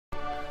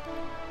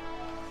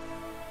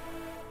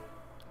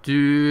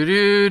Do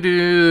do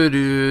do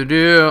do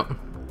do.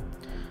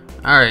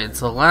 Alright,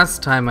 so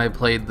last time I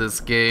played this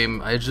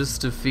game, I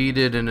just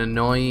defeated an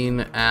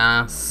annoying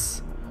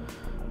ass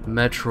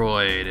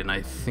Metroid, and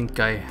I think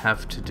I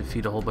have to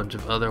defeat a whole bunch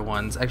of other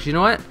ones. Actually, you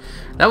know what?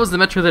 That was the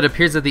Metroid that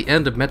appears at the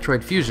end of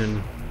Metroid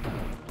Fusion.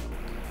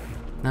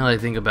 Now that I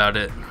think about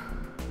it.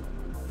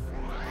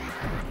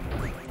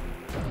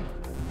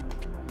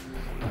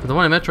 But the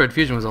one in Metroid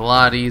Fusion was a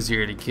lot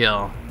easier to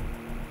kill.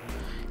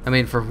 I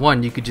mean, for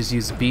one, you could just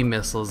use beam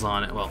missiles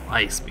on it. Well,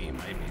 ice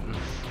beam, I mean.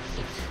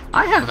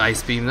 I have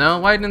ice beam though.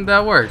 Why didn't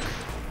that work?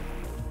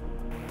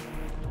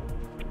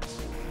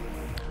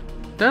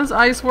 Does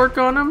ice work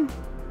on him?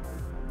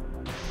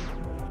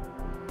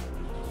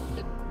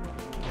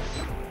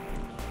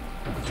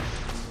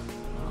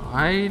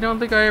 I don't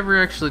think I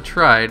ever actually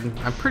tried.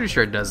 I'm pretty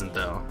sure it doesn't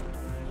though.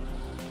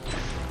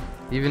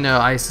 Even though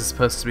ice is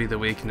supposed to be the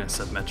weakness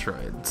of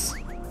Metroids.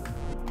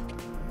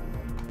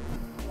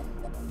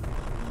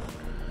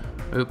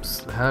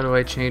 Oops, how do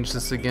I change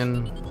this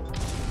again?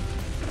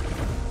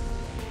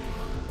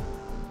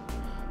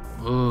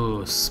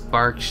 Ooh,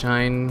 Spark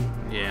Shine.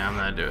 Yeah, I'm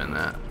not doing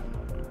that.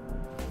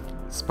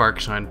 Spark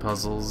Shine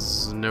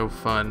puzzles, no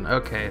fun.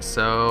 Okay,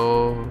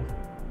 so...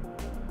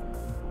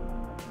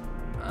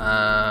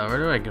 where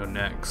do I go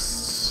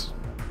next?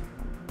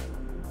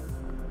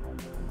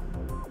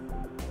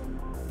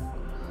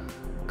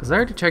 Because I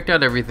already checked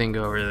out everything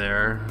over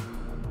there.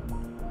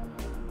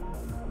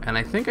 And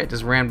I think I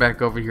just ran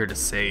back over here to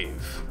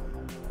save.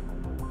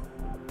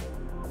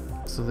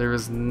 So there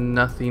was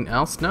nothing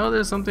else? No,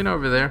 there's something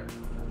over there.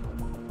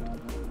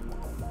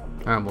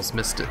 I almost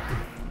missed it.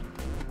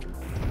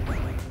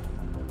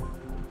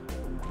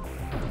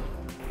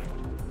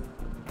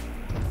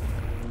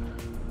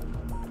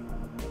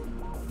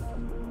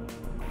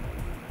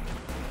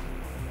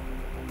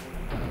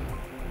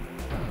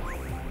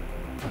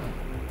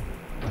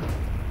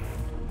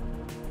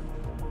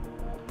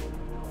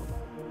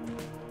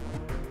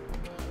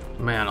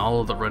 Man, all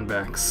of the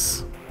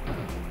runbacks.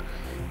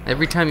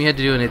 Every time you had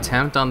to do an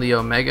attempt on the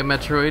Omega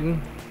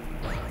Metroid,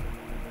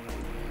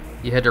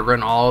 you had to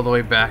run all the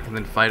way back and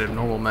then fight a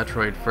normal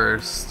Metroid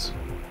first.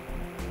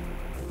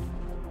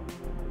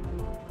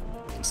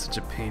 Such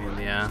a pain in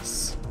the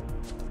ass.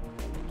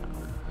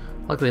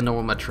 Luckily,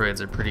 normal Metroids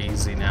are pretty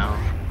easy now.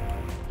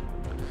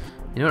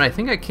 You know what? I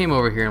think I came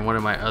over here in one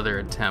of my other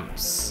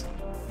attempts.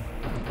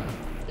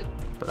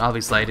 But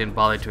obviously I didn't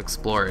bother to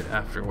explore it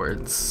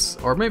afterwards.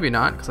 Or maybe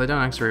not, because I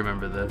don't actually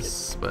remember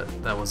this, but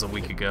that was a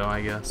week ago,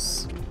 I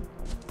guess.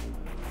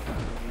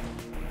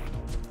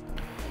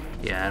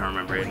 Yeah, I don't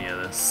remember any of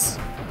this.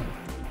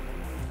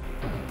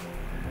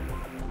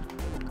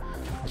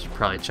 I should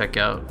probably check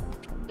out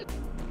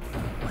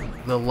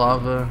the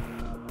lava.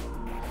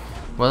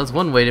 Well, that's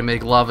one way to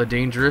make lava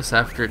dangerous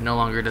after it no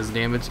longer does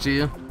damage to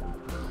you.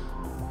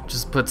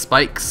 Just put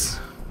spikes.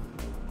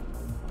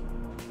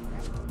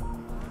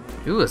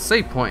 Ooh, a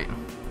save point.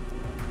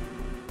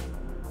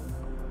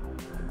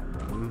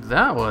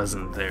 That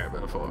wasn't there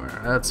before,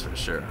 that's for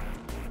sure.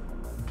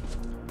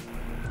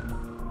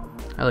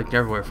 I looked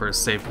everywhere for a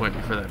save point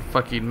before that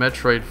fucking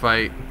Metroid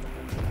fight.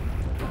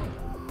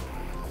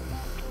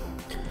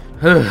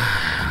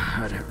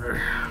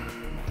 Whatever.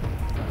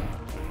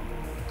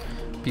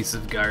 Piece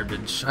of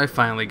garbage. I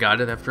finally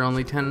got it after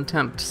only 10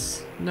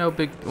 attempts. No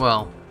big...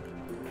 well,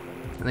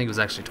 I think it was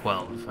actually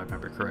 12 if I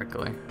remember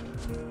correctly.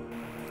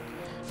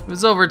 It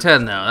was over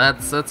 10 though,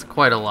 that's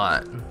quite a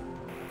lot.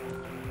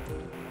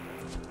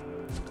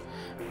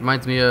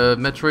 Reminds me of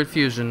Metroid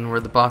Fusion where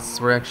the bosses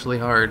were actually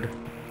hard.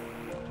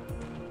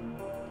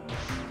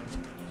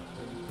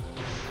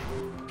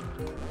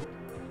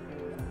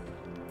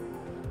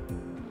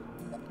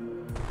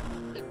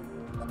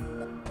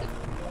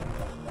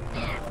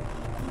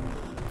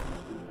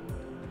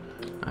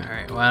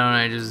 Alright, why don't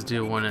I just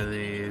do one of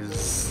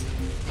these?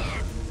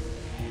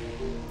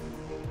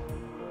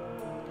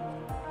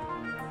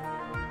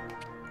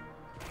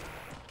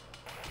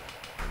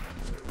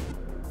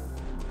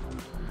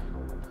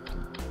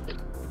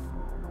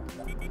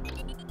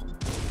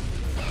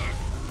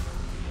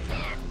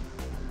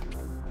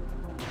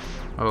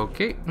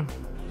 Okay.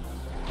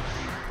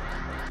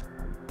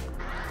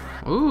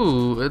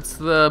 Ooh, it's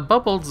the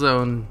bubble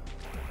zone.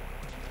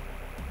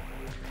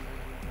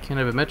 Can't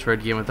have a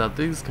Metroid game without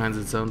these kinds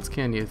of zones,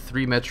 can you?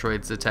 3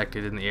 Metroids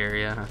detected in the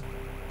area.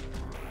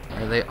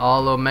 Are they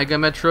all Omega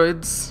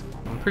Metroids?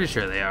 I'm pretty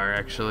sure they are,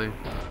 actually.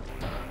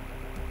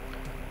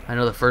 I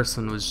know the first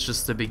one was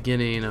just the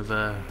beginning of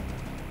a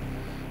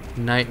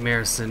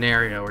nightmare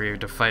scenario where you have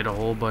to fight a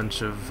whole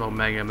bunch of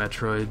Omega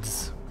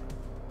Metroids.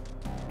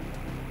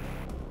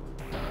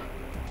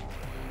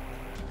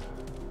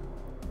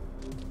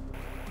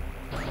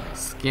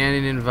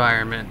 Scanning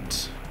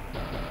environment.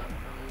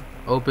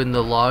 Open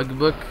the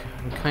logbook.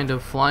 I'm kind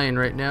of flying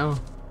right now.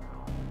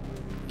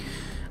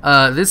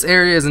 This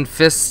area is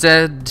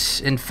infested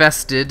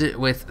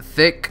with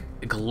thick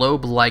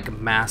globe-like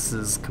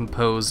masses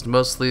composed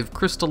mostly of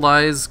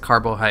crystallized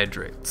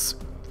carbohydrates.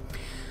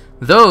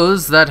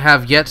 Those that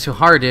have yet to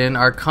harden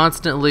are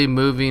constantly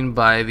moving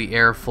by the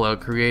airflow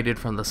created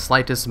from the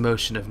slightest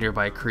motion of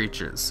nearby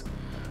creatures.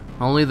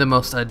 Only the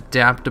most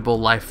adaptable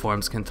life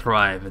forms can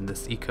thrive in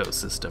this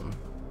ecosystem.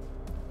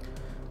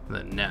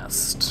 The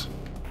nest.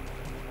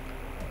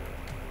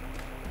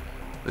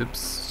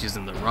 Oops,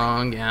 using the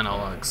wrong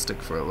analog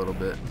stick for a little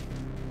bit.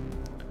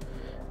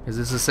 Is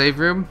this a save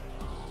room?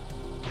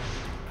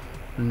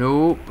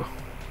 Nope.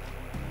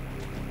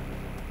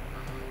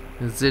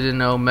 Is it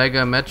an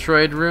Omega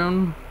Metroid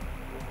room?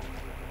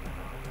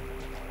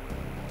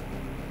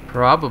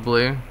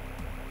 Probably.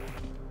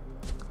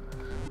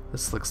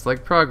 This looks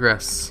like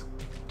progress.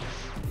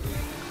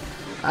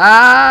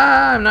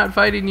 Ah, I'm not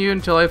fighting you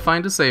until I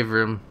find a save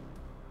room.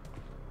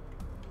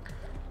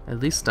 At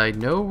least I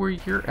know where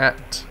you're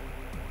at.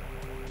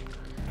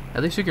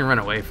 At least you can run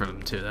away from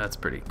him too, that's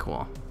pretty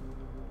cool.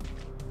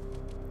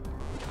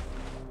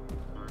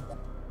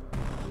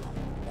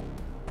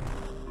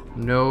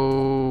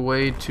 No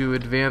way to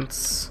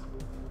advance.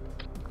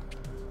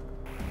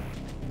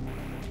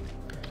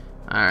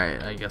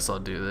 Alright, I guess I'll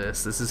do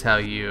this. This is how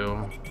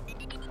you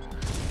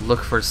look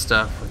for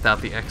stuff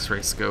without the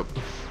X-ray scope.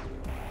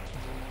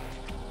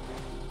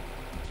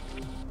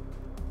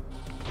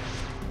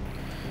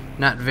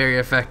 Not very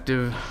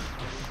effective,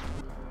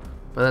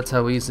 but that's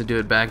how we used to do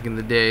it back in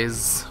the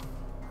days.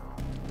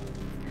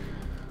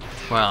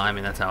 Well, I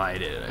mean, that's how I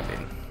did it. I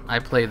mean, I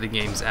played the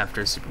games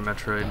after Super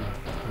Metroid,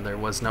 where there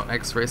was no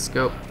X-ray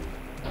scope.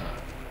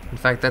 In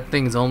fact, that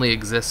thing's only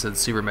existed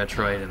Super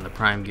Metroid and the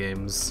Prime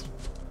games.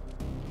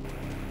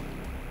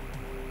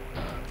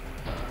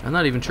 I'm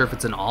not even sure if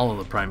it's in all of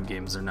the Prime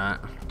games or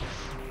not.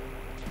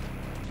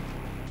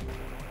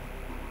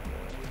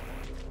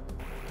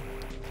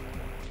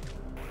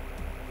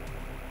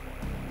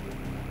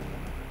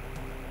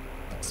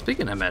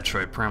 Speaking of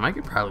Metroid Prime, I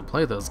could probably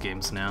play those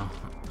games now.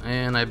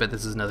 And I bet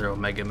this is another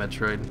Omega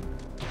Metroid.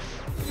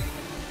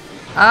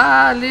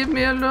 Ah, leave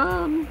me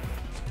alone!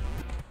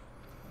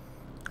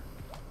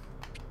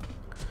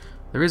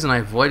 The reason I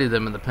avoided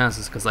them in the past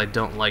is because I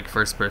don't like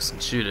first-person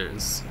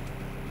shooters.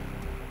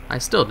 I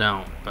still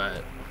don't,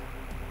 but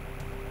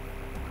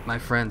my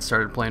friend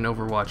started playing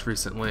Overwatch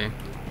recently.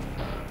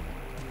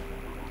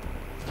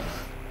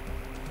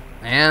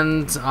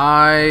 And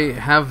I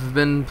have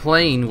been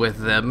playing with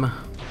them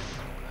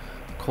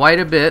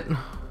quite a bit.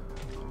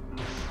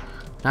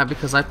 Not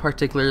because I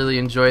particularly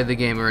enjoy the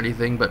game or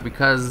anything, but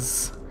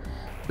because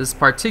this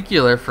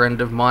particular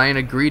friend of mine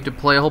agreed to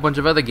play a whole bunch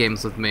of other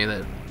games with me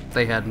that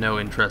they had no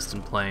interest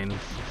in playing.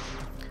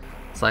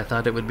 So I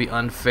thought it would be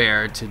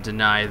unfair to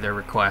deny their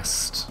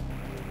request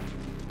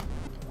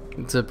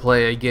to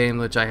play a game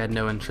which I had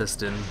no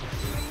interest in,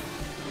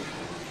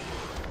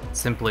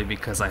 simply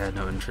because I had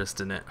no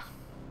interest in it.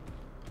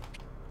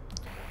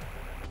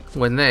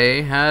 When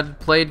they had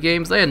played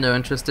games they had no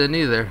interest in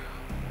either.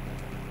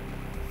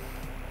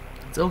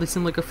 It only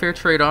seemed like a fair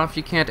trade-off.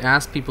 You can't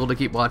ask people to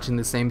keep watching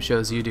the same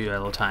shows you do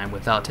all the time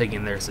without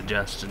taking their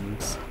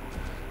suggestions.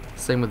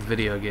 Same with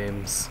video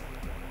games.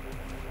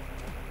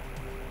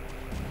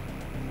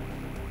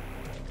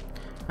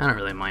 I don't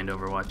really mind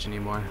Overwatch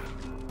anymore.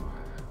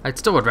 I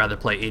still would rather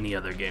play any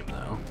other game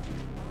though.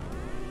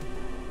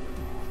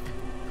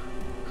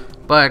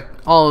 But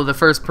all of the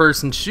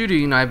first-person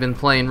shooting I've been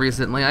playing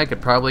recently, I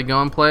could probably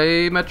go and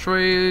play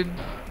Metroid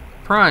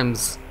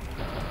Primes.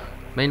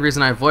 Main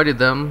reason I avoided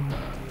them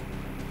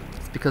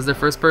is because they're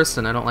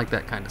first-person. I don't like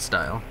that kind of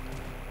style.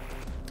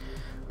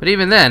 But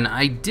even then,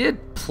 I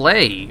did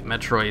play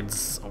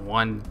Metroids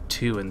 1,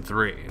 2, and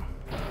 3.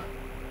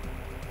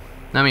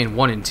 I mean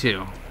 1 and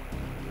 2.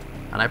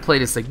 And I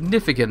played a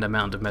significant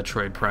amount of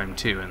Metroid Prime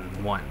 2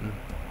 and 1,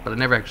 but I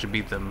never actually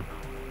beat them.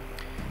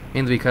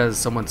 Mainly because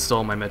someone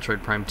stole my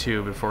Metroid Prime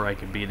 2 before I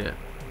could beat it.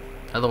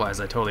 Otherwise,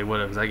 I totally would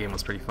have, because that game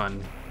was pretty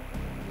fun.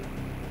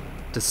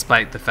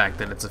 Despite the fact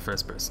that it's a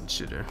first-person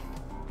shooter.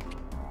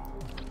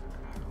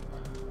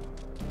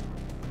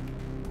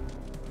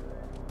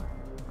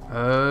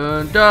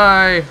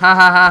 Die! Ha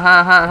ha ha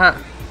ha ha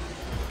ha!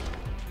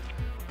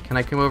 Can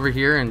I come over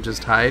here and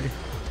just hide?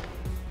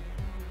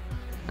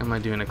 I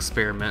might do an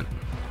experiment.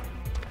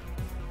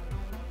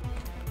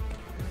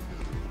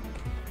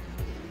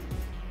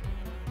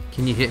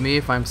 Can you hit me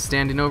if I'm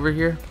standing over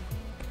here?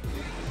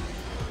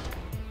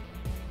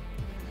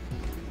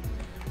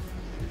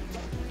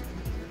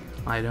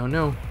 I don't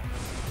know.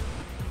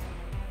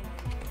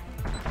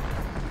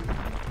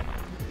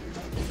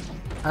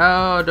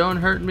 Oh, don't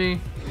hurt me.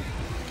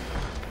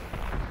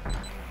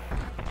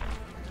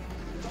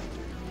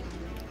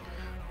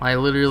 I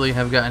literally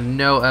have gotten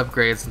no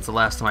upgrades since the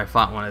last time I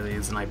fought one of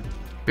these, and I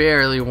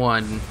barely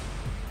won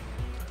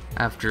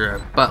after a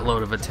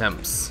buttload of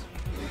attempts.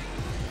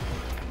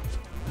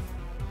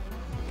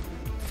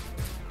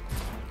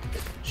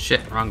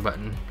 Shit, wrong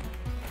button.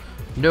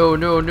 No,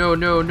 no, no,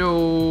 no,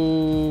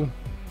 no.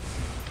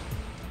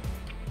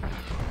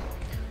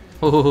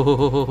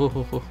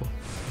 Oh.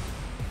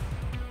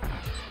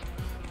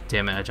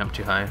 Damn it, I jumped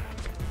too high.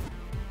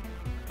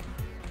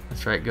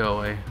 That's right, go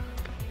away.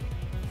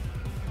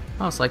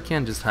 Oh, so I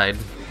can just hide.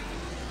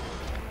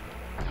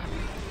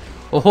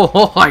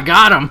 Oh, I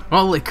got him!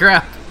 Holy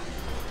crap!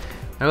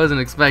 I wasn't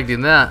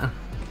expecting that.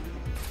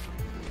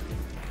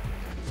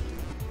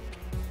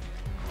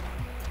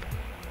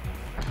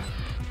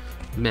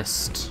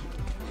 Missed.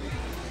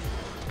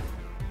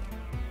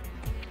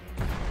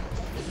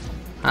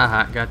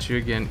 Haha, got you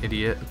again,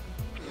 idiot.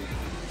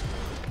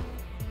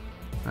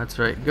 That's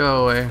right,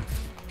 go away.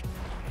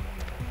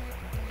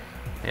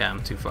 Yeah,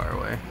 I'm too far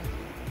away.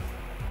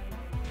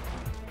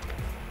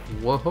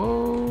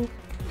 Whoa!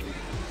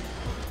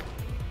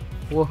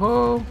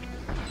 Whoa!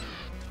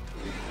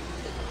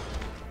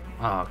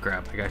 Oh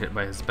crap, I got hit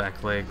by his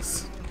back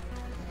legs.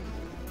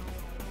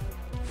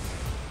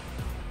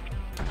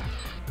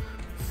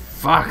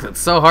 Fuck, that's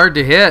so hard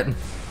to hit!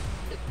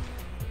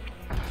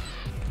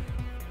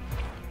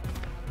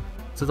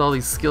 With all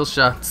these skill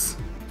shots.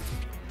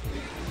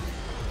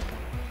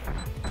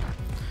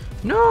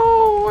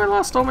 No, I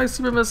lost all my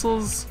super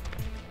missiles.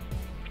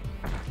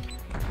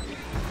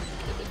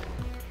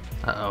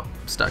 Uh-oh,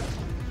 I'm stuck.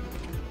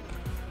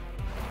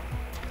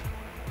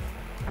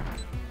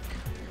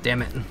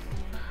 Damn it.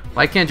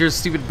 Why can't your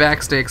stupid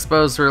back stay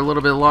exposed for a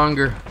little bit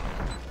longer?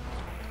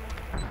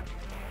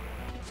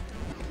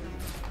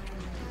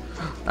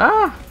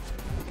 Ah!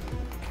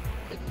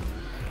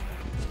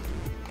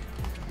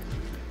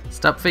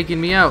 Stop faking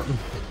me out.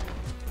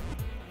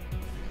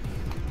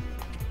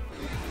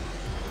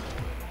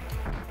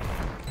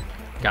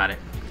 Got it.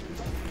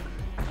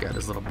 Got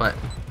his little butt.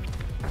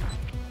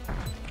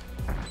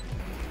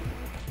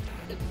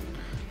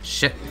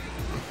 Shit.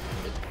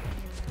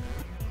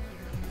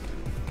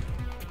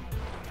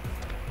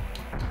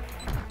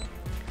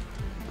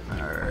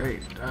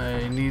 Alright,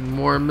 I need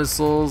more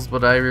missiles,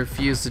 but I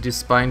refuse to do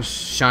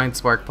shine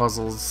spark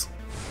puzzles.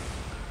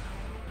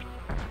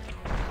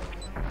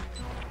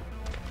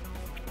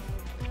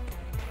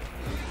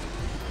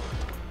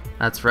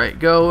 That's right,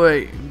 go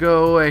away,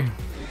 go away.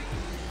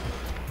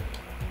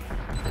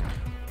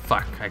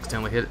 Fuck, I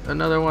accidentally hit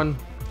another one.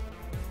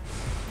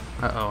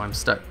 Uh-oh, I'm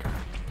stuck.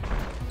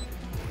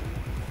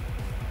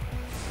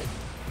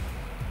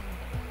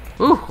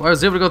 Ooh, I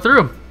was able to go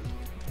through.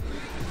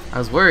 I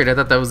was worried, I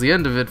thought that was the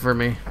end of it for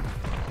me.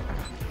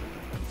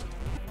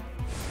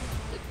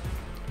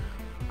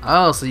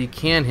 Oh, so you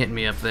can hit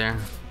me up there.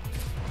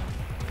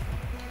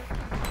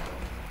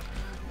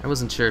 I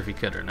wasn't sure if you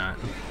could or not.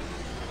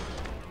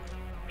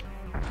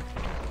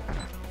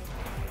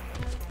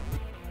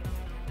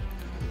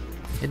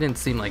 It didn't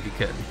seem like you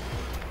could.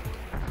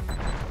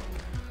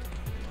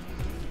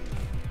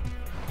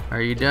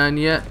 Are you done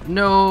yet?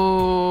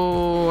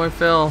 No, I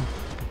fell.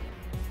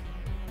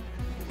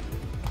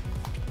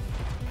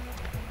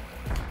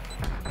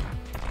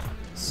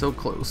 So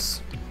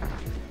close.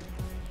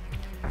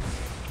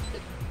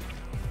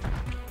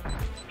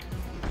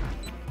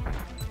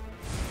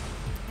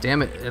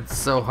 Damn it, it's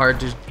so hard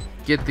to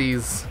get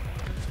these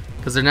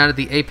because they're not at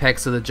the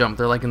apex of the jump,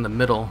 they're like in the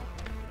middle.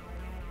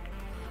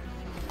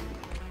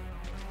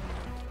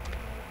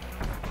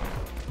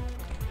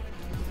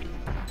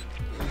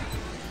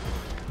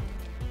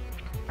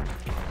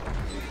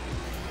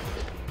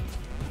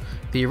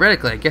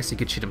 Theoretically, I guess you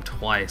could shoot him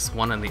twice,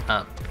 one in the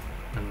up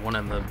and one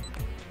in the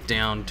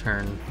down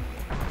turn.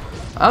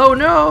 Oh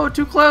no,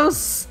 too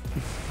close!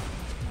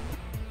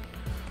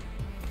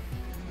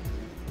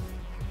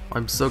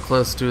 I'm so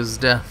close to his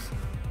death.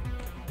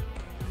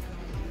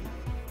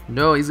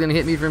 No, he's gonna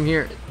hit me from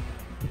here.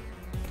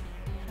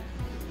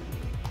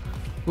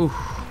 Oof.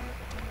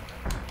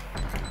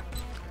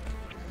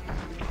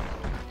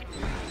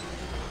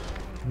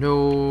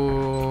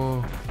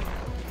 No.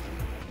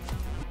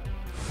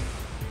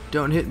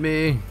 Don't hit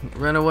me.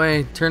 Run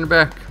away. Turn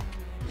back.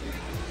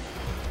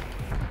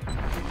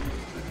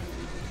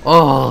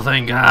 Oh,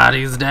 thank God,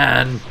 he's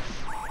dead.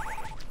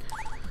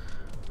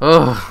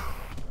 Oh.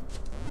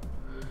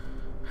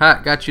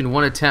 Ha, got you in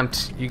one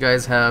attempt. You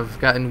guys have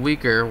gotten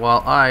weaker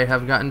while I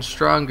have gotten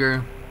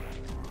stronger.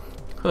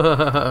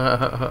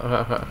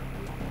 I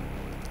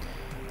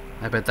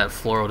bet that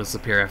floor will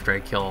disappear after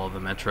I kill all the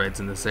Metroids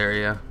in this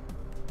area.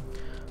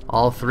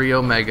 All 3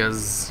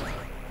 Omegas.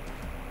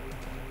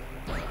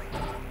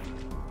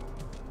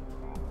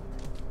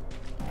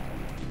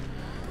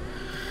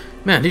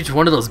 Man, each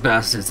one of those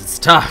bastards, it's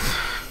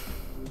tough.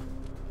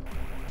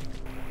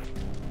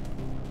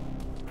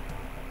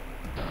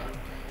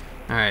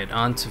 Alright,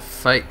 on to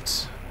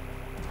fight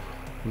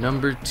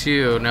number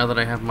 2, now that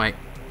I have my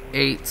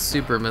 8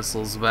 super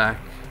missiles back.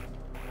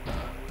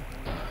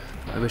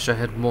 I wish I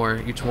had more.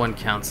 Each one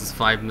counts as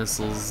 5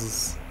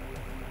 missiles,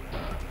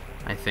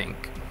 I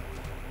think.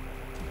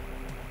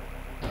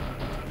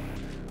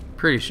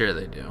 Pretty sure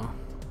they do.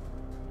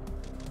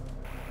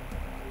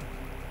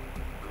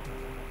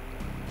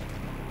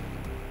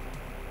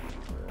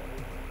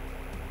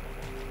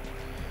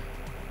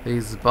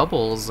 These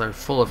bubbles are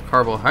full of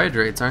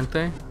carbohydrates, aren't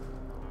they?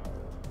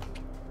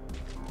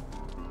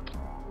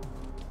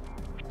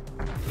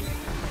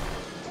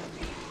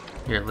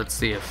 Here, let's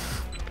see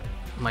if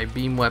my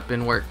beam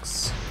weapon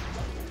works.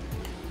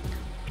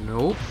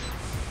 Nope.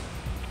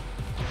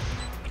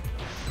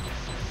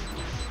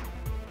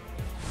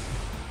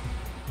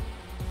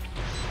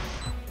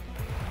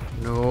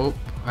 Nope.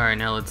 Alright,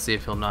 now let's see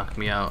if he'll knock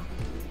me out.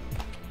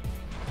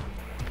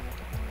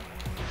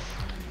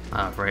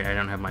 Ah, right, I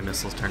don't have my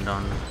missiles turned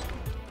on.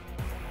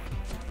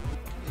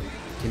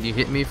 Can you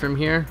hit me from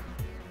here?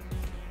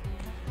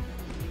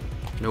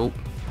 Nope.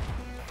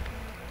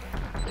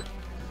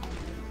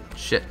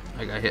 Shit,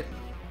 I got hit.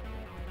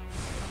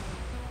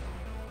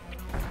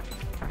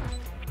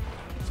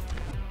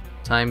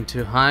 Time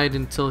to hide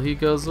until he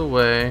goes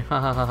away. Ha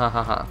ha ha ha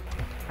ha ha.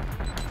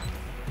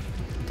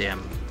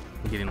 Damn,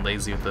 I'm getting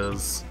lazy with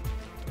those.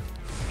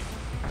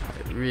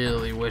 I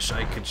really wish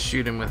I could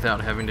shoot him without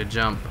having to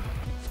jump.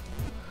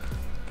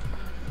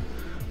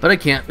 But I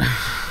can't.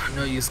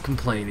 No use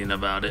complaining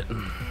about it.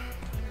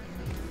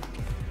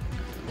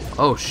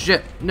 Oh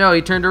shit! No,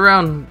 he turned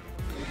around.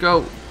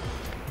 Go.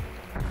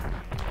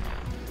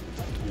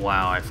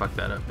 Wow, I fucked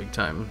that up big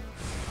time.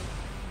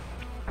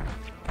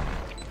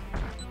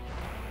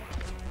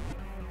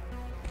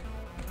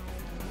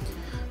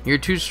 You're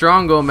too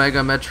strong, Omega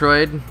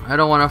Metroid. I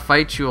don't want to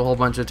fight you a whole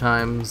bunch of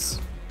times.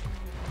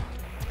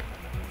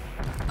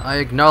 I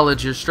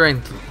acknowledge your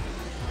strength.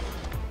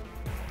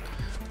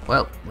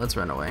 Well, let's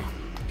run away.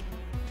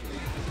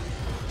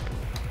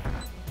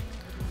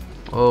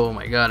 Oh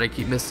my god, I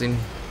keep missing.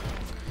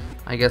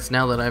 I guess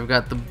now that I've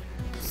got the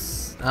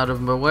out of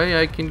my way,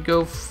 I can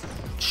go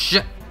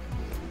shit.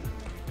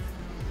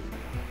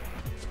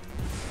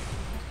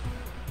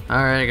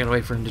 Alright, I gotta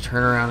wait for him to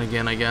turn around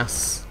again, I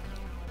guess.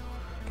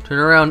 Turn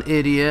around,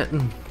 idiot.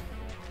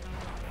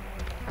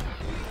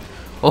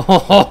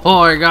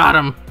 Oh, I got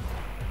him.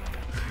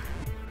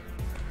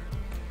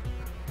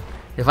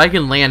 If I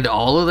can land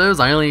all of those,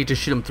 I only need to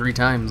shoot him 3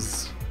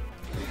 times.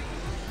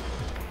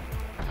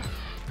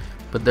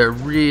 But they're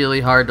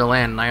really hard to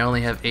land, and I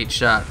only have 8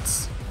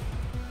 shots.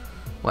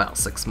 Well,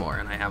 6 more,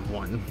 and I have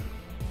 1.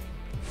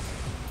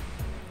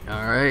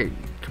 Alright,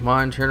 come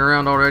on, turn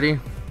around already.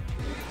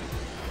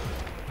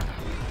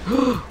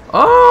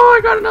 Oh,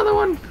 I got another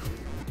one!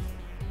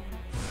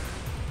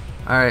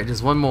 Alright,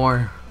 just 1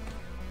 more.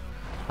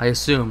 I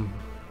assume.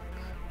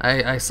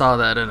 I saw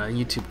that in a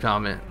YouTube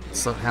comment,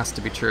 so it has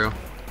to be true.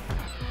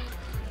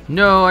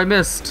 No, I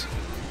missed.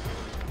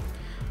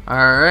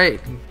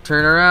 Alright,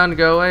 turn around,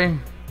 go away.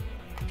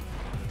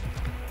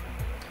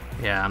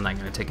 Yeah, I'm not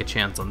gonna take a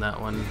chance on that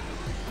one.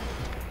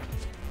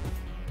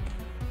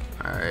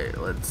 Alright,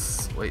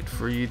 let's wait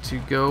for you to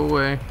go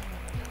away.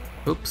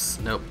 Oops,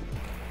 nope.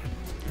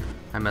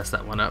 I messed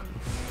that one up.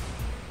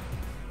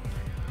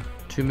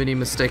 Too many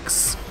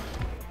mistakes.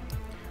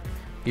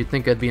 You'd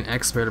think I'd be an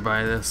expert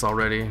by this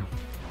already.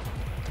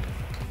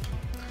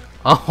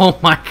 Oh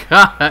my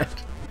god!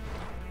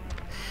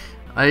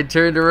 I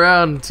turned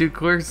around too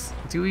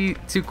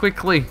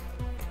quickly.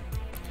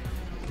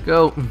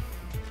 Go.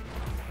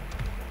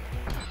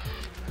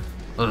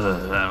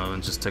 Ugh, that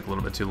one just took a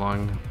little bit too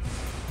long.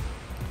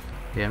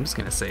 Yeah, I'm just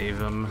gonna save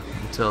him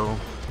until...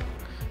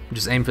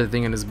 Just aim for the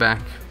thing in his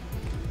back.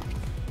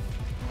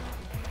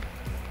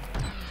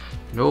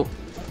 Nope.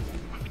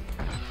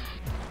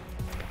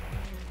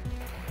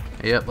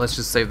 Yep, let's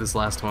just save this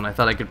last one. I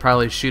thought I could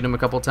probably shoot him a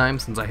couple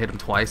times since I hit him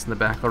twice in the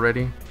back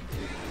already.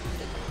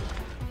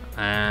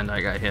 And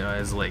I got hit by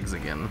his legs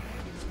again.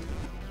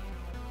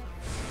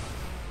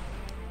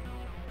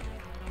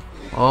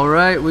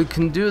 Alright, we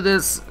can do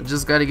this.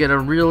 Just gotta get a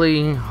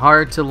really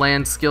hard to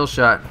land skill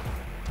shot.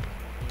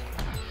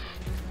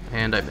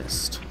 And I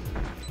missed.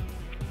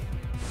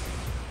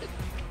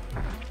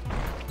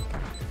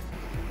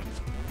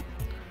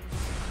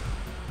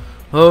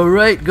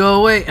 Alright, go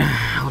away.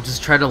 I'll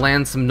just try to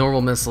land some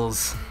normal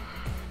missiles.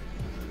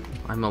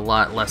 I'm a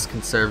lot less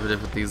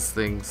conservative with these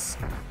things.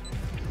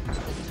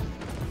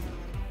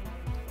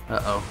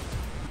 Uh-oh.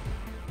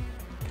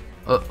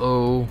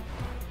 Uh-oh.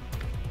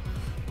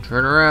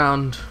 Turn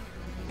around.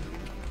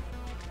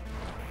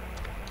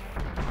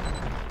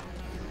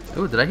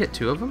 Oh, did I hit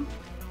 2 of them?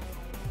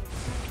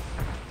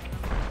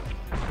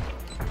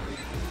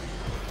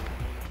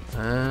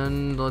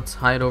 And let's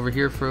hide over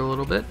here for a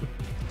little bit.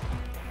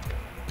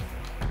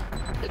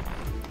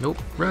 Nope,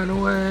 run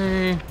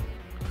away.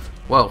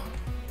 Whoa.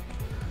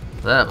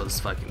 That was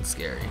fucking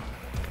scary.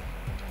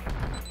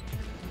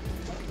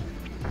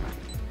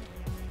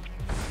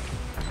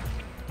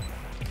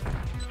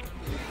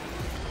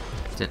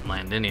 Didn't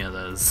land any of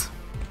those.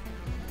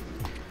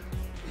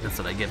 That's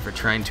what I get for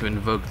trying to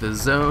invoke the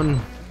zone.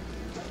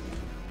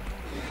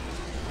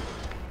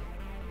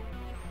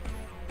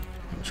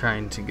 I'm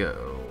trying to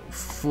go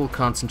full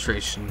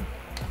concentration.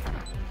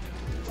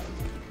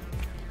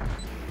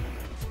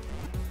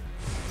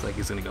 It's like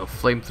he's gonna go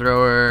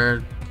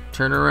flamethrower.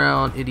 Turn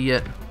around,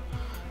 idiot.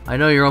 I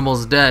know you're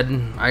almost dead.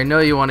 I know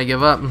you want to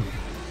give up.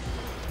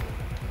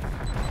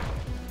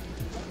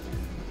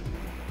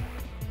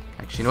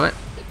 Actually, you know what?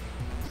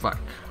 Fuck.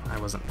 I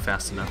wasn't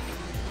fast enough.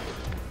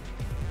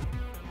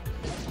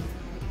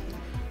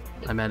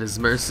 I'm at his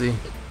mercy.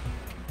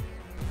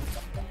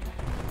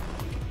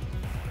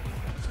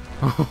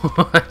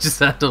 I just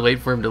had to wait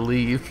for him to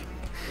leave.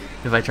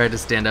 If I tried to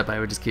stand up, I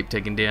would just keep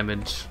taking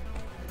damage.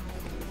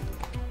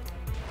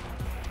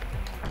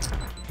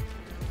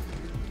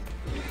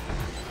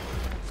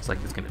 Looks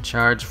like he's gonna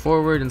charge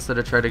forward instead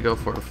of try to go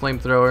for a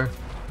flamethrower.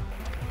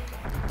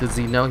 Does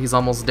he know he's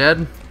almost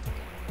dead?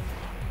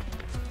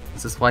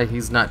 Is this why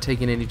he's not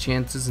taking any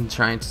chances and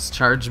trying to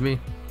charge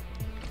me?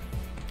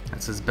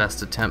 That's his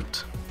best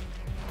attempt.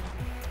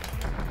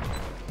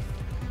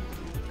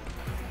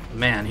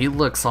 Man, he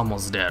looks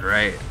almost dead,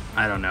 right?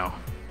 I don't know.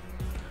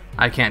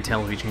 I can't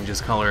tell if he changes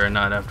color or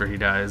not after he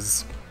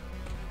dies.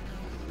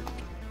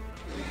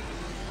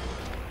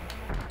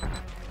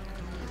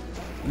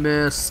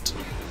 Missed.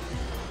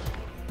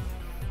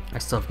 I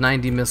still have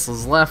 90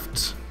 missiles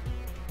left.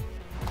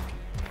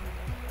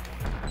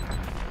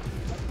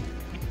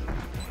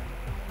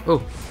 Oh, a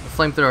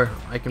flamethrower.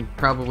 I can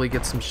probably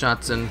get some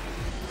shots in.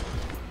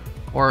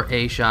 Or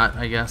a shot,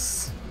 I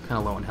guess. Kind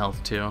of low in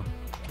health, too.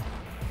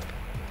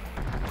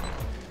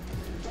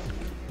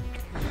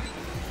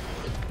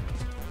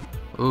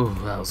 Ooh,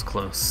 that was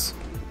close.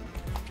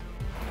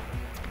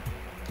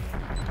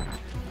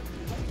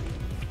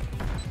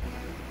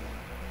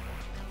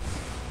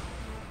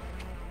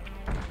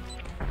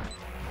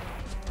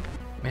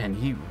 Man,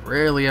 he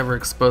rarely ever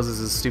exposes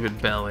his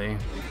stupid belly.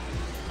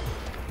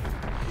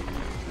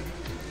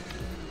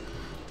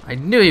 I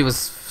knew he was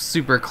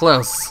super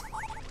close.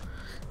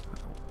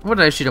 What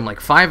did I shoot him,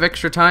 like 5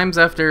 extra times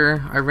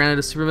after I ran out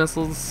of super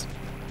missiles?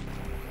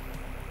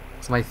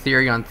 So my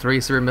theory on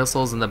 3 super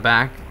missiles in the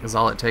back is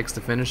all it takes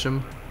to finish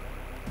him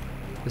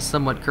is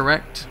somewhat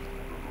correct.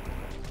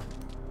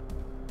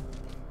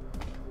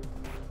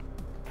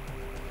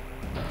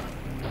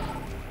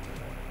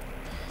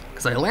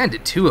 Because I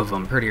landed 2 of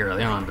them pretty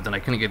early on, but then I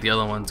couldn't get the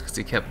other ones because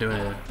he kept doing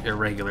an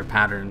irregular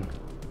pattern,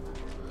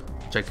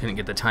 which I couldn't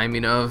get the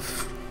timing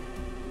of.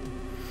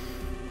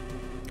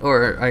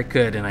 Or I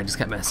could, and I just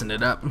kept messing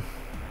it up.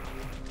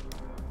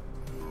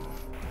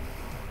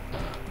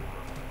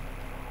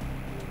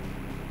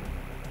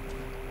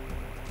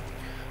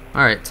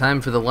 Alright,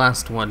 time for the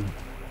last one.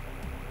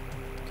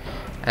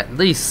 At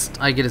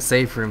least I get a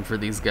save for him for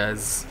these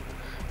guys.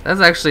 That's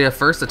actually a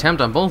first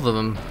attempt on both of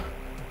them.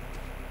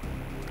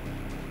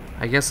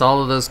 I guess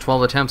all of those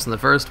 12 attempts in the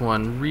first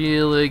one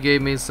really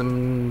gave me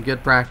some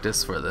good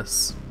practice for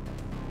this.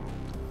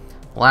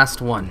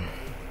 Last one.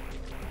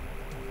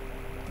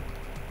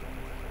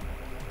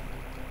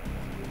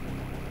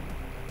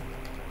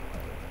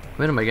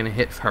 When am I gonna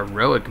hit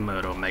heroic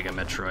mode, Omega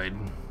Metroid?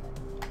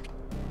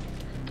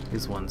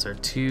 These ones are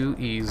too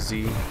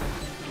easy.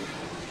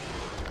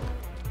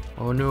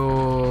 Oh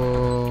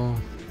no.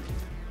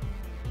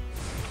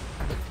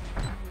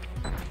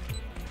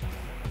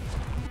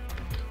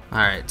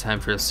 Alright, time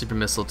for a super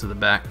missile to the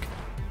back.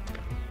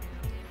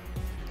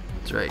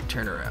 That's right,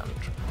 turn around.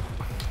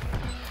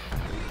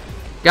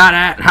 Got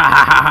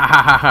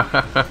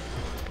it!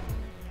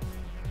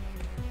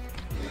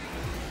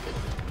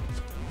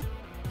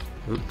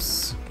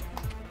 Oops.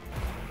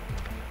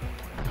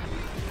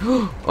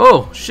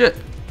 Oh, shit!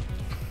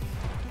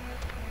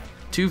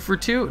 2 for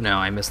 2? No,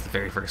 I missed the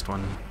very first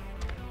one.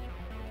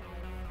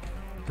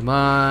 Come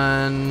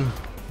on.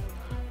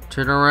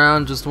 Turn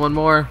around, just one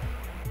more.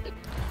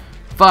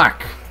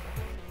 Fuck!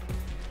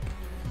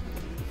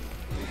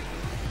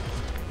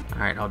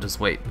 Alright, I'll just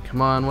wait.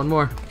 Come on, one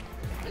more.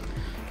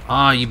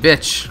 Aw, oh, you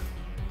bitch.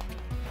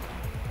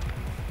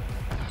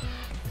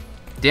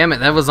 Damn it,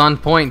 that was on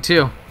point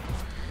too.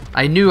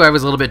 I knew I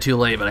was a little bit too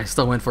late, but I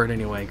still went for it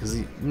anyway, because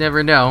you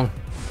never know.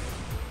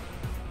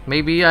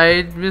 Maybe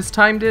I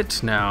mistimed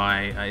it? No,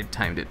 I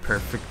timed it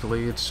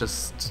perfectly. It's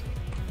just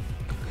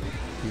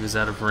he was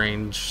out of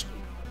range.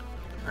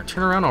 Or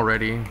turn around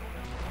already.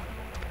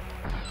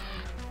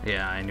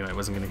 Yeah, I knew I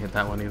wasn't going to hit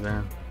that one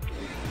either.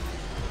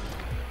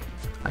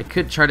 I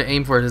could try to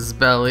aim for his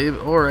belly,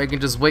 or I can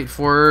just wait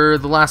for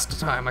the last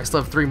time. I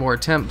still have 3 more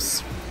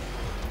attempts.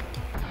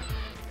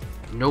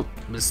 Nope,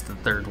 missed the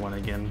third one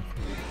again.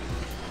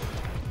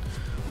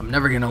 I'm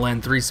never going to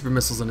land 3 super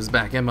missiles in his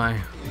back, am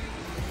I?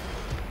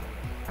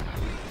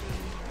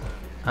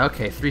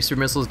 Okay, 3 super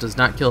missiles does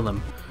not kill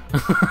them.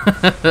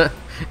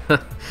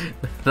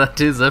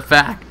 That is a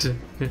fact.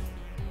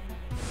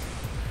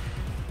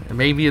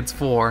 Maybe it's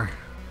 4.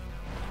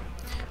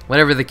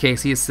 Whatever the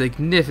case, he is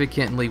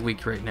significantly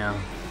weak right now.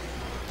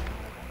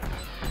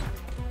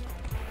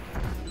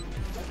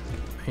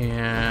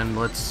 And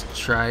let's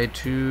try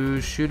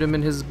to shoot him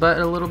in his butt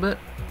a little bit.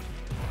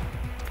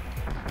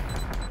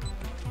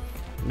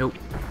 Nope.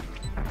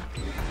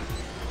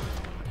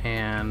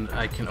 And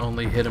I can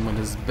only hit him when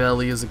his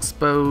belly is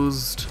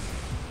exposed.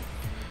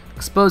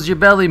 Expose your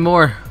belly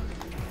more.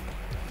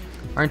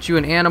 Aren't you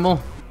an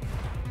animal?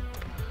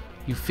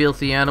 You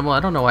filthy animal.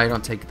 I don't know why I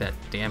don't take that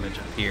damage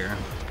up here.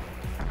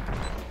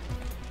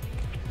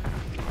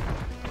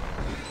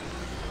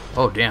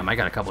 Oh damn, I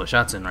got a couple of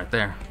shots in right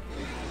there.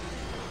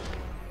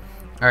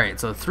 Alright,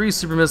 so 3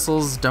 super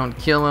missiles don't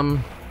kill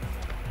him.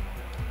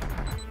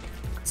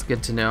 It's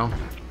good to know.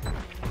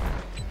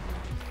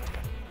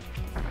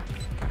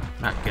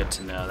 Not good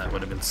to know. That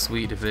would have been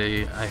sweet if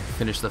I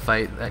finished the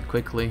fight that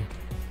quickly.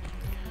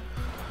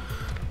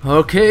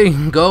 Okay,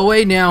 go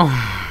away now.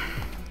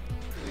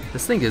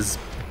 This thing is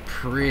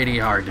pretty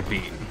hard to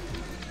beat.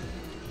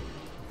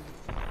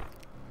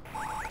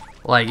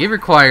 Like, it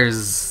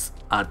requires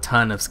a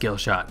ton of skill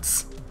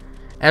shots.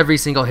 Every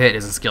single hit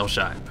is a skill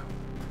shot.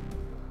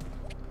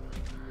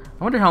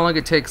 I wonder how long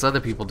it takes other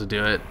people to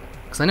do it.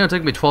 Because I know it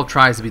took me 12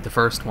 tries to beat the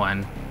first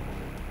one.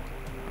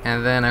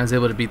 And then I was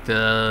able to beat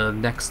the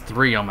next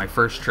 3 on my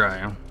first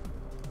try.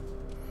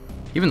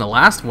 Even the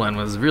last one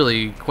was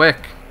really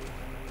quick.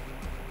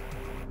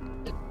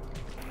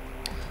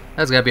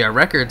 That's gotta be a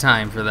record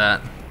time for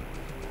that.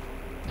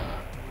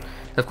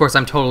 Of course,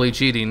 I'm totally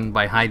cheating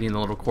by hiding in the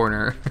little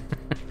corner.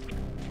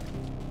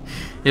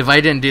 If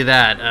I didn't do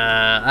that,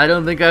 I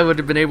don't think I would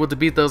have been able to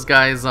beat those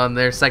guys on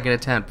their second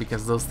attempt,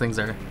 because those things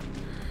are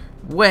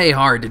way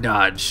hard to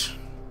dodge.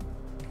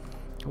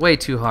 Way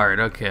too hard.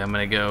 Okay, I'm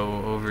gonna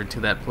go over to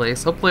that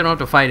place. Hopefully I don't have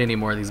to fight any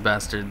more of these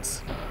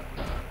bastards.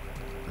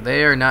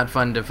 They are not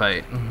fun to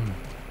fight.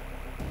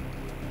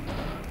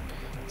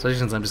 Especially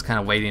since I'm just kind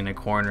of waiting in a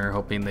corner,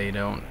 hoping they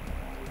go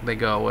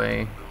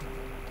away.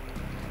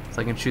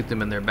 So I can shoot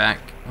them in their back.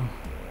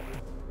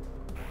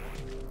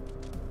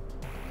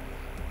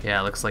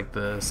 Yeah, looks like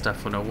the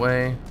stuff went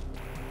away.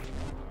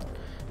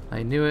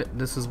 I knew it.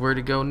 This is where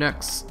to go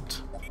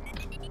next.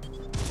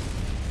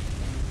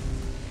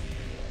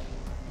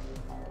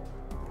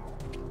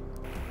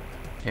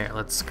 Here,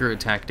 let's screw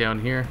attack down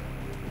here.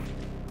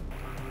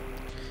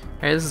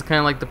 Hey, this is kind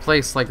of like the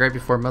place, like right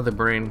before Mother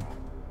Brain.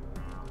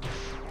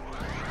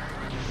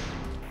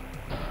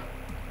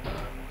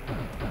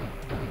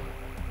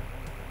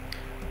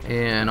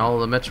 In all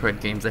the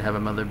Metroid games, they have a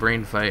Mother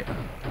Brain fight.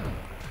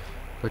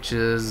 Which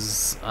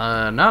is,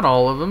 not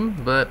all of them,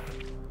 but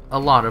a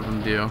lot of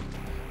them do.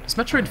 Does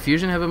Metroid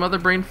Fusion have a Mother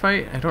Brain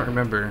fight? I don't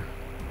remember.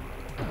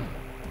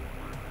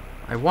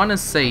 I want to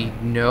say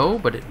no,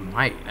 but it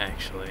might,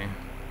 actually.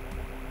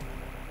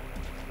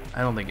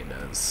 I don't think it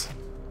does.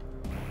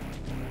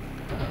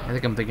 I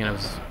think I'm thinking of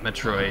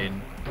Metroid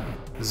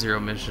Zero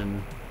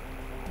Mission.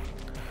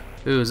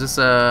 Ooh, is this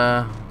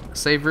a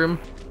save room?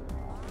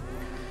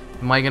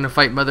 Am I gonna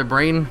fight Mother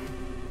Brain?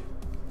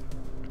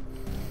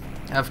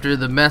 After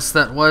the mess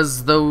that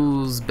was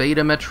those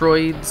beta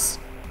Metroids?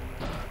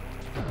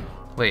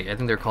 Wait, I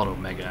think they're called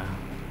Omega.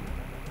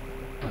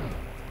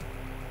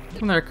 I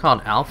think they're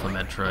called Alpha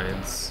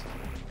Metroids.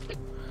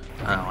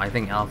 Oh, I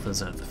think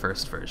Alphas are the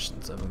first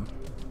versions of them.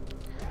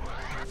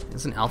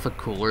 Isn't Alpha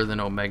cooler than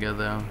Omega,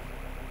 though?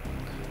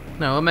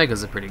 No,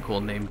 Omega's a pretty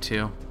cool name,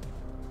 too.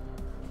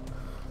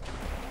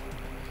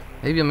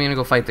 Maybe I'm gonna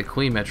go fight the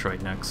Queen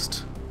Metroid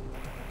next.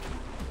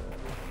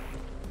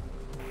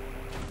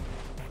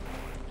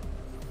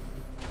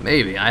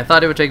 Maybe. I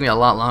thought it would take me a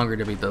lot longer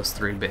to beat those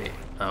 3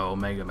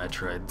 Omega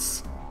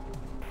Metroids.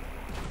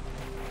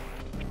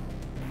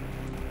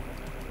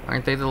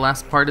 Aren't they the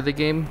last part of the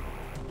game?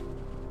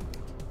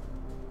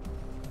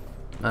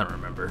 I don't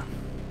remember.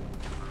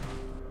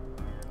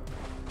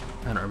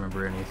 I don't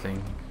remember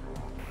anything.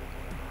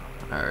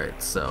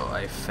 Alright, so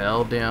I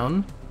fell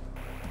down.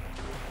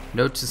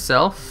 Note to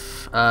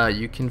self,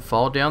 you can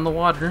fall down the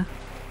water.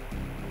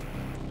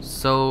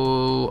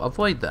 So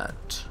avoid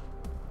that.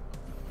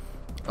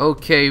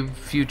 Okay,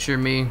 future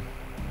me.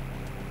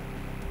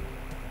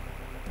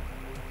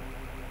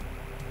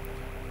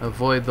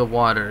 Avoid the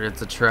water,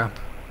 it's a trap.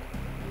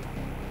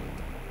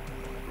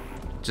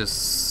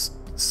 Just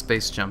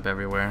space jump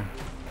everywhere.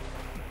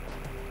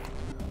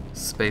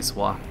 Space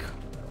walk.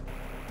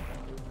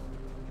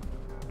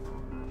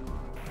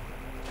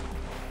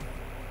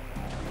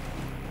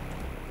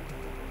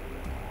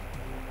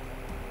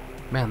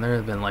 Man, there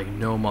have been like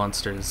no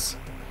monsters.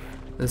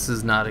 This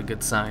is not a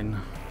good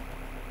sign.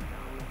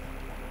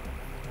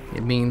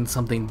 It means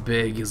something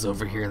big is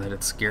over here that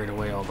it scared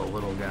away all the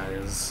little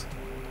guys.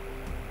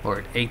 Or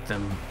it ate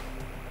them.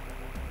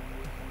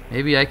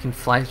 Maybe I can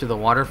fly through the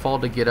waterfall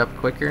to get up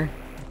quicker?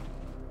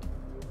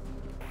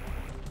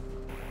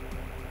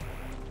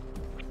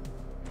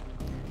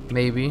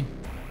 Maybe.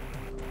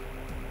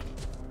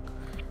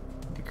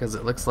 Because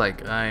it looks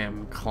like I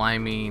am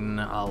climbing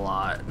a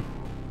lot.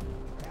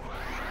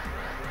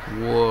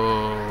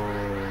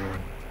 Whoa.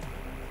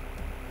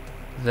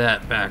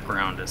 That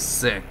background is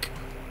sick.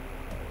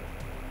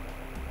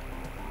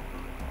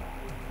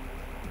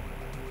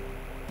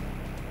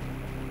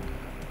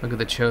 Look at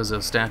the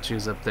Chozo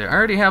statues up there. I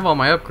already have all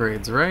my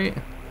upgrades, right?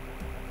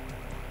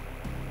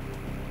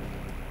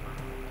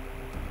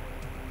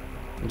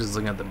 I'm just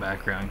looking at the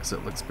background because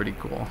it looks pretty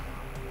cool.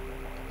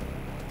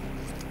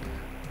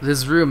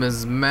 This room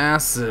is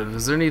massive.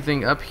 Is there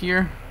anything up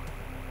here?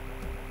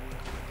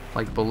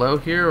 Like below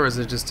here, or does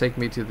it just take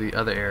me to the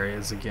other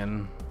areas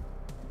again?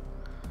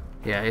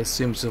 Yeah, I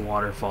assume it's a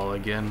waterfall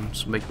again,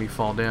 just make me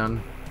fall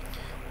down.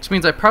 Which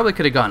means I probably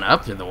could have gone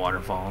up to the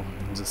waterfall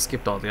and just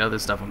skipped all the other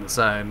stuff on the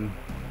side.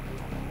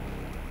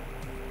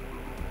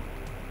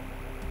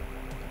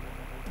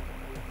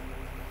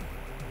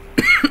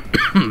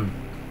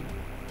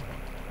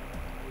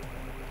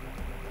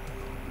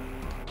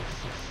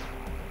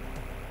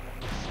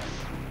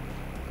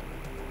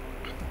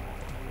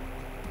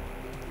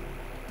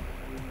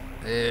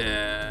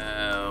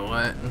 Yeah,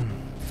 what?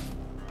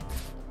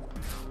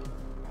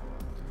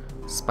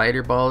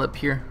 Spider ball up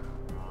here?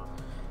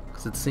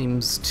 It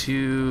seems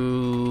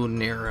too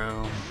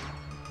narrow.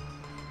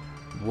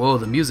 Whoa,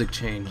 the music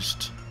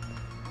changed.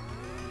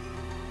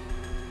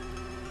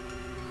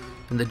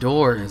 And the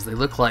doors, they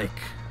look like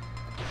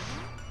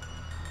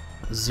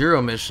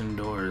zero mission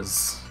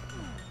doors.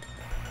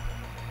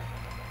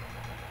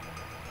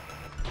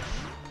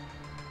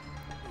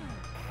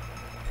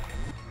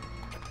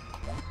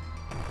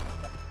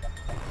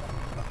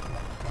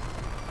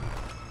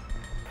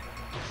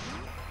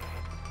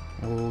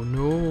 Oh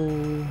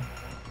no.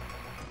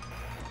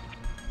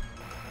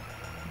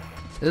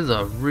 This is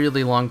a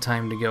really long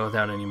time to go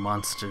without any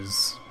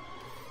monsters.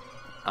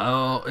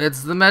 Oh,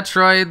 it's the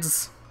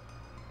Metroids!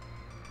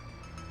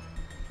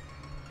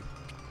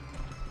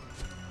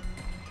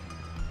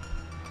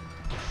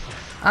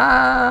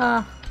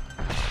 Ah!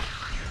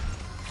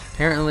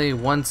 Apparently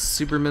one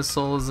super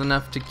missile is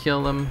enough to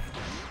kill them.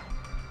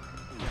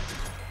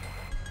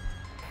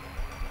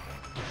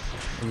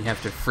 And you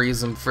have to freeze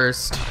them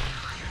first.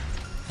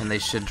 And they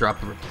should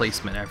drop a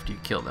replacement after you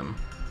kill them.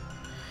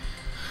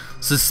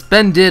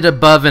 Suspended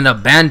above an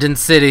abandoned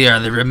city are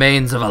the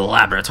remains of a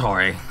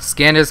laboratory.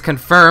 Scanners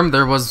confirm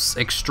there was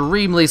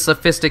extremely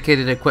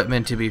sophisticated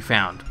equipment to be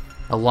found,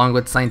 along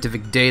with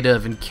scientific data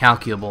of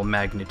incalculable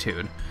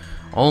magnitude.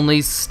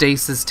 Only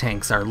stasis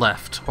tanks are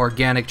left.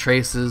 Organic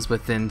traces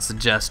within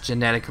suggest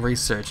genetic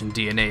research and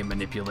DNA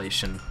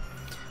manipulation.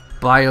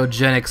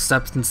 Biogenic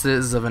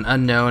substances of an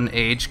unknown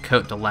age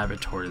coat the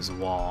laboratory's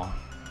wall.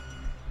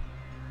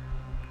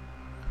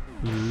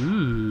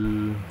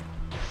 Ooh.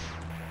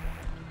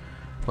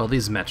 Well,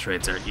 these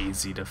Metroids are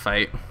easy to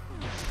fight.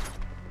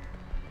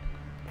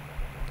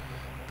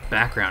 The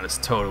background is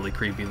totally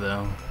creepy,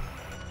 though.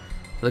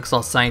 It looks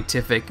all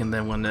scientific, and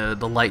then when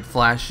the light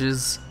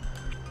flashes,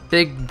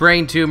 big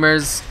brain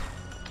tumors.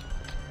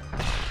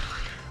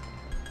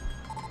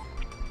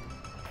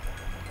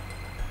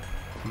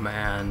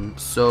 Man,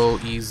 so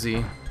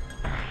easy.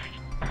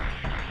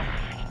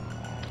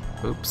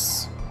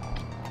 Oops.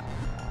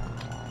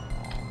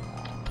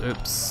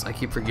 Oops, I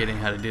keep forgetting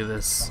how to do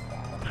this.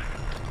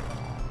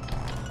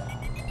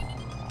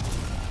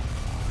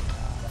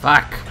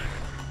 Fuck!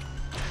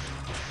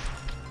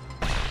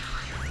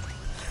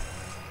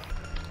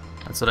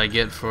 That's what I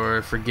get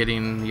for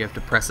forgetting you have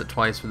to press it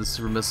twice for the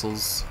super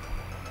missiles.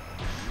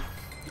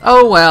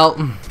 Oh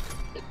well!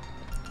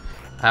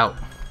 Ow.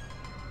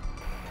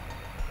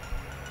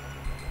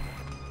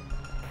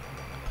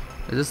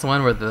 Is this the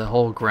one where the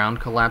whole ground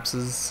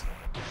collapses?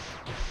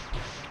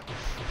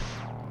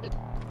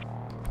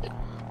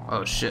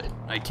 Oh shit,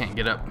 I can't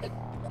get up.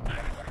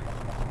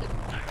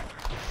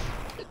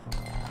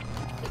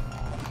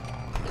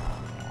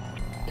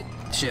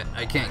 Shit,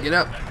 I can't get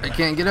up. I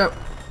can't get up.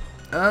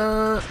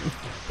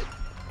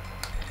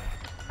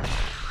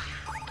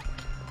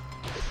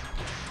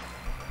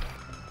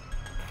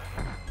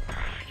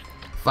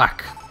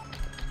 Fuck.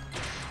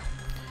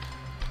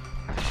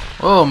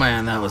 Oh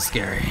man, that was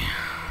scary.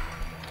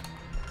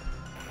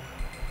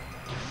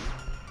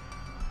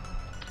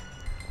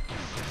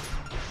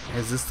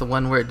 Is this the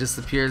one where it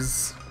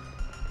disappears?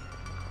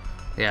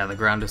 Yeah, the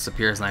ground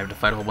disappears and I have to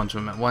fight a whole bunch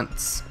of them at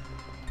once.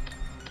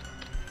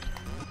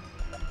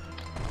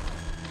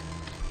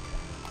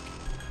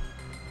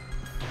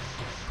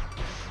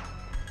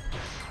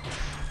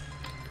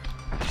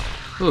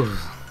 Ooh.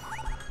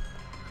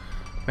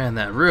 Man,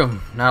 that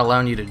room, not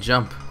allowing you to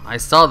jump. I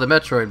saw the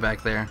Metroid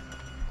back there.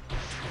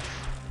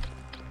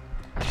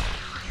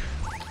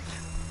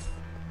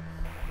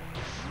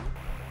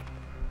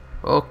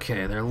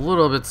 Okay, they're a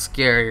little bit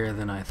scarier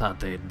than I thought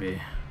they'd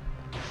be.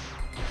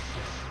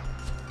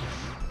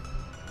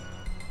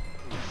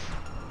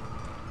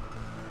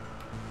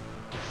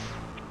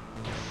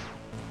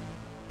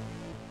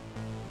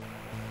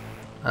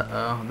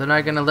 Uh-oh, they're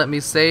not gonna let me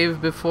save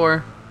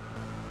before?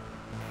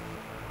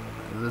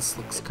 This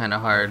looks kinda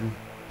hard.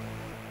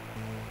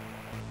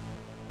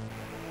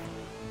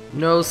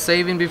 No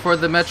saving before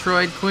the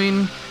Metroid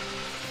Queen?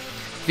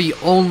 The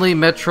only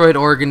Metroid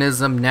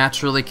organism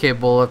naturally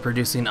capable of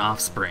producing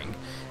offspring.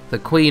 The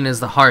Queen is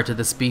the heart of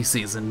the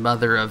species and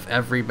mother of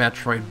every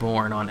Metroid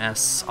born on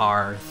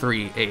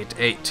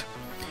SR388.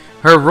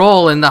 Her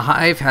role in the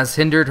hive has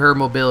hindered her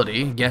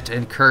mobility, yet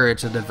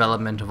encouraged the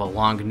development of a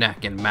long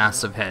neck and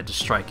massive head to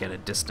strike at a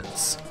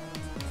distance.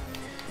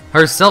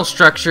 Her cell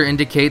structure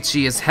indicates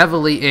she is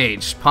heavily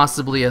aged,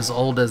 possibly as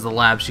old as the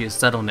lab she is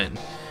settled in.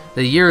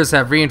 The years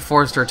have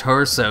reinforced her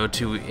torso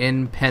to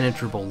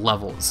impenetrable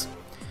levels.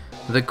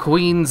 The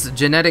Queen's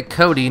genetic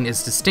coding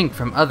is distinct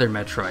from other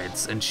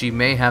Metroids, and she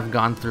may have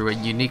gone through a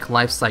unique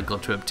life cycle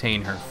to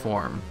obtain her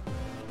form.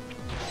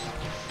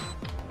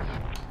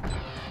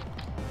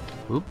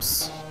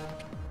 Oops.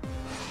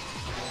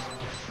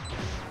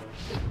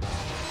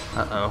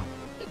 Uh-oh.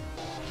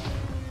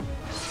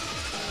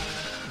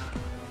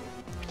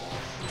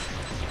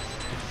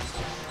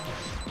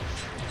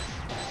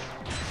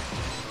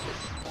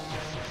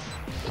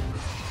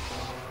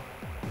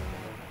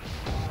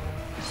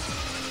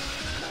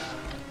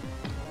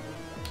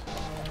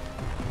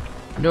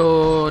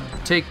 No,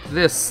 take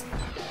this.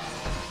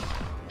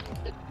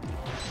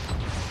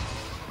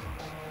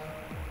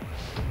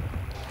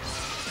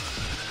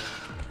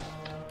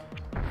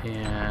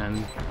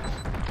 And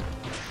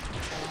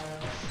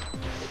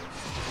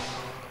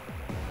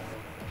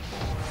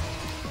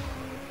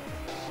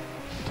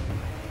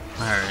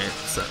alright,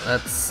 so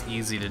that's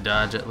easy to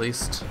dodge at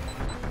least.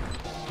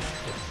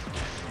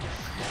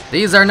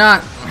 These are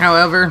not,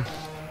 however.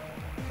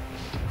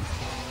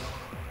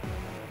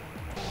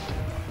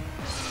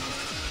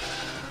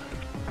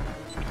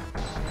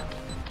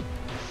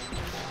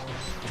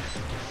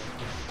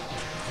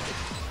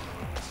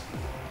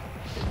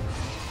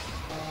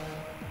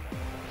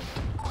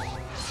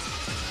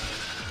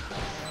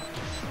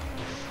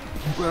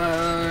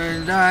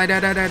 Die, die,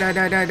 die, die,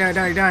 die, die, die,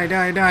 die, die,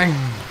 die,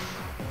 die.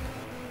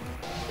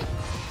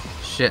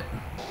 Shit.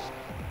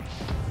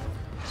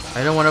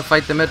 I don't want to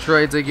fight the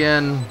Metroids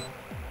again.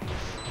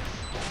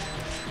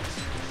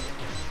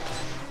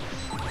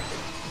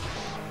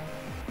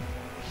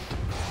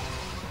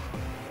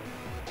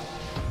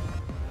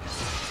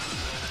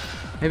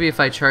 Maybe if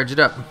I charge it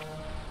up.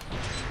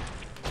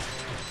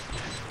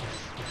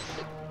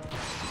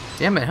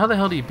 Damn it, how the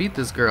hell do you beat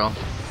this girl?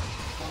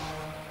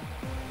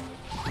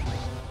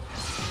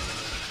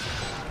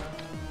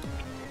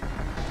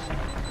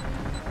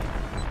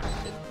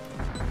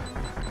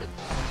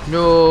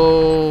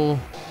 No.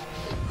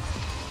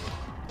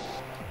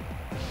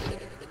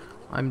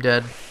 I'm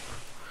dead.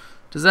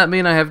 Does that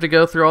mean I have to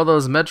go through all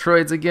those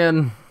Metroids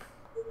again?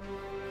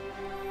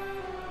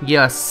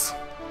 Yes.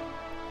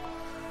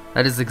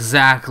 That is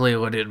exactly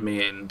what it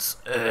means.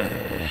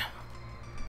 Ugh.